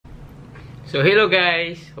So hello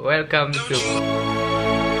guys, welcome to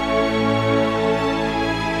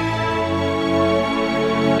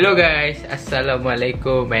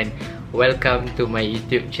Assalamualaikum and welcome to my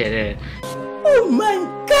YouTube channel. Oh my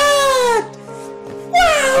god!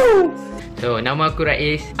 Wow! So nama aku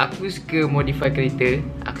Rais. Aku suka modify kereta.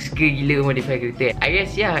 Aku suka gila modify kereta. I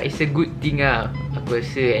guess yeah, it's a good thing lah. Aku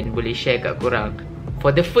rasa and boleh share kat korang.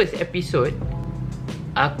 For the first episode,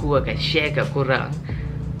 aku akan share kat korang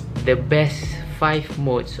the best 5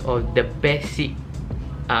 modes or the basic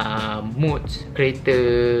modes kereta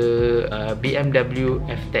BMW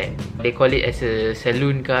F10. They call it as a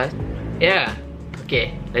saloon car. Yeah.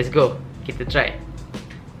 Okay, let's go. Kita try.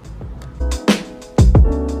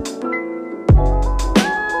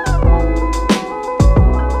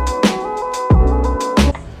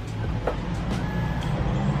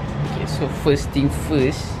 Okay, so first thing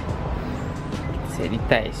first,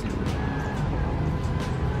 sanitize dulu.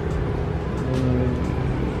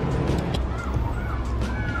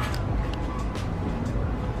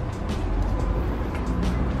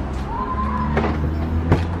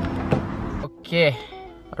 Okay,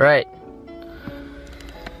 alright.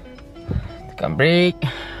 Tekan brake.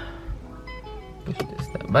 Push the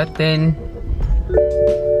start button.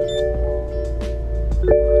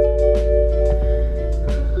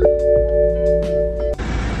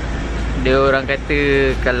 Dia orang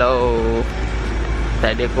kata kalau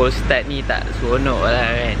tak ada cold start ni tak seronok lah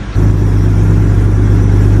kan.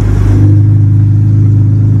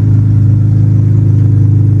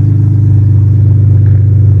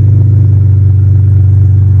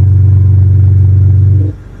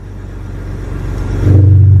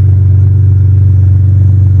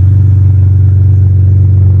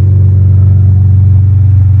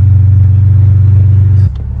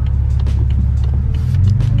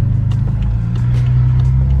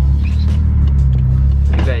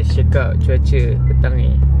 Check out cuaca petang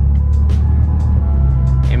ni,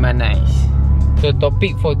 memang nice. So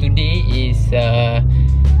topic for today is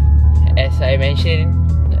as I mentioned,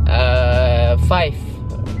 5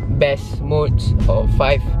 best modes or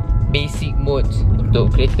 5 basic modes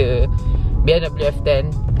untuk kereta BMW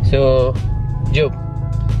F10. So jom.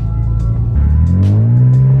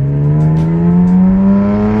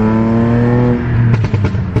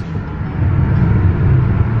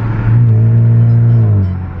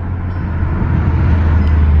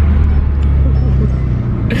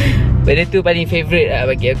 Benda tu paling favourite lah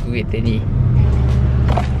bagi aku kereta ni.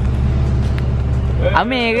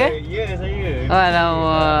 Amir ke? Ya, saya.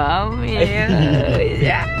 Alamak, Amir.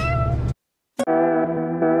 Ya.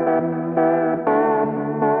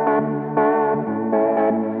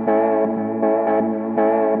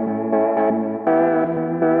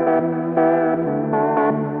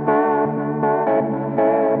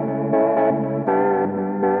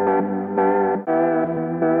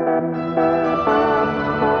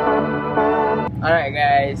 Alright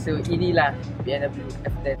guys, so inilah BMW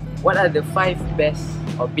F10. What are the 5 best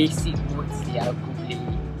or basic modes yang aku boleh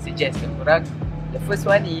suggest ke korang? The first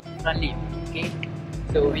one is front lift. Okay,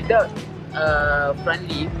 so without front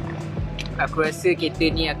lift, aku rasa kereta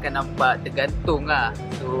ni akan nampak tergantung lah.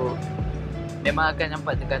 So memang akan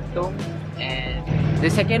nampak tergantung. And the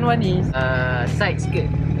second one is side skirt.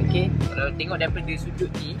 Okay, kalau tengok daripada sudut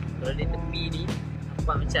ni, kalau dari tepi ni,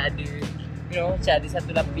 nampak macam ada, you know, macam ada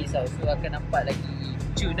satu lapis tau. So akan nampak lagi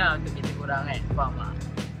cun lah untuk kita korang kan. Faham tak?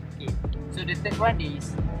 Okay, so the third one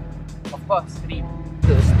is of course rim.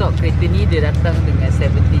 So stock kereta ni dia datang dengan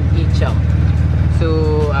 17 inch tau. So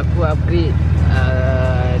aku upgrade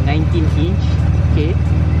 19 inch. Okay,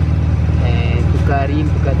 and tukar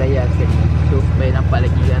rim, tukar tayar sekali. So supaya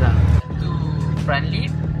nampak lagi garang. Satu front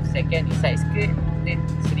lift, second is side skirt, then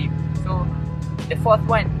rim. So the fourth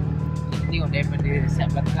one, kita tengok daripada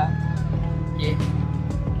side belakang. Okay,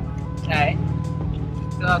 right.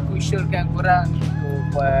 So aku syorkan korang untuk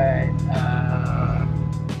buat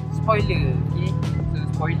spoiler. Okay, so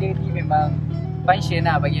spoiler ni memang function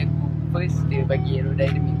lah bagi aku. First, dia bagi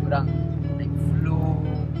aerodynamic korang like flow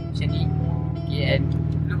macam ni. Okay, and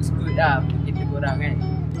looks good lah untuk kita korang kan.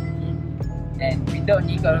 Okay, and without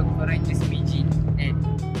ni, kalau korang just imagine, and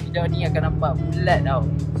without ni akan nampak bulat tau.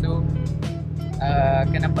 So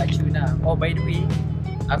akan nampak cun lah. Oh by the way,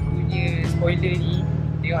 aku punya spoiler ni,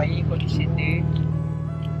 tengok ni condition dia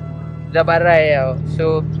dah barai tau.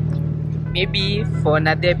 So maybe for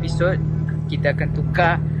another episode kita akan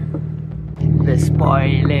tukar the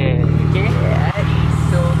spoiler. Okay,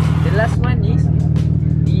 so the last one is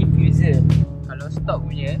diffuser. Kalau stock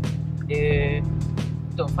punya, dia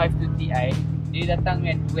untuk 520 Ti, dia datang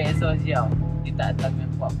dengan 2 exhaust je tau. Dia tak datang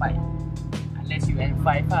dengan quad pipe. Unless you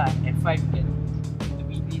N5 lah. N5 you can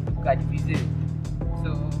tukar diffuser.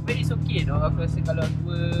 So but it's okay though. Aku rasa kalau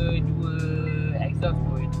dua exhaust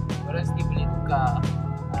pun korang still boleh tukar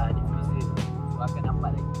diffuser. So akan nampak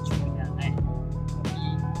lagi cuma kan. Tapi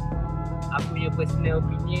aku punya personal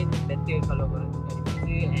opinion, better kalau korang tukar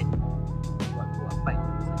diffuser and buat kuapan.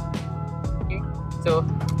 Okay, so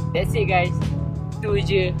that's it guys. Itu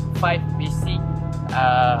je 5 basic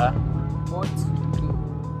modes untuk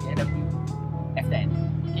BMW F10.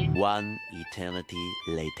 Okay. One eternity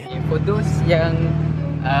later. Okay, for those yang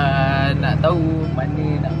nak tahu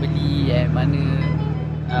mana nak beli and mana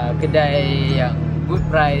kedai yang good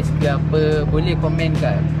price ke apa, boleh komen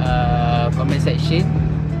kat comment section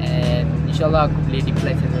and insyaAllah aku boleh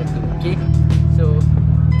reply satu-satu. Okay, so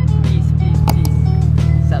please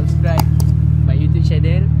subscribe my YouTube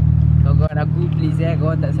channel. Kawan-kawan aku please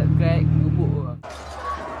korang tak subscribe, gubuk korang.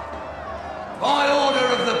 By order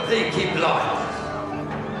of the Peaky Blinders.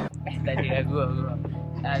 Tak ada aku.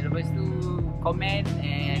 Lepas tu comment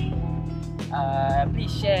and please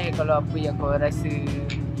share kalau apa yang korang rasa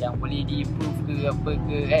yang boleh di-improve ke apa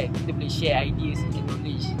ke kan. Kita boleh share ideas and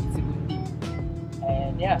knowledge. It's a good thing.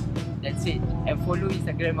 And yeah, that's it. And follow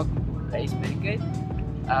Instagram aku, Rais American.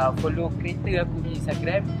 Follow creator aku di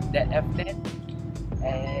Instagram, that F10.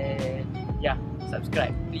 And yeah,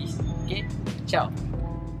 subscribe please. Okay, ciao.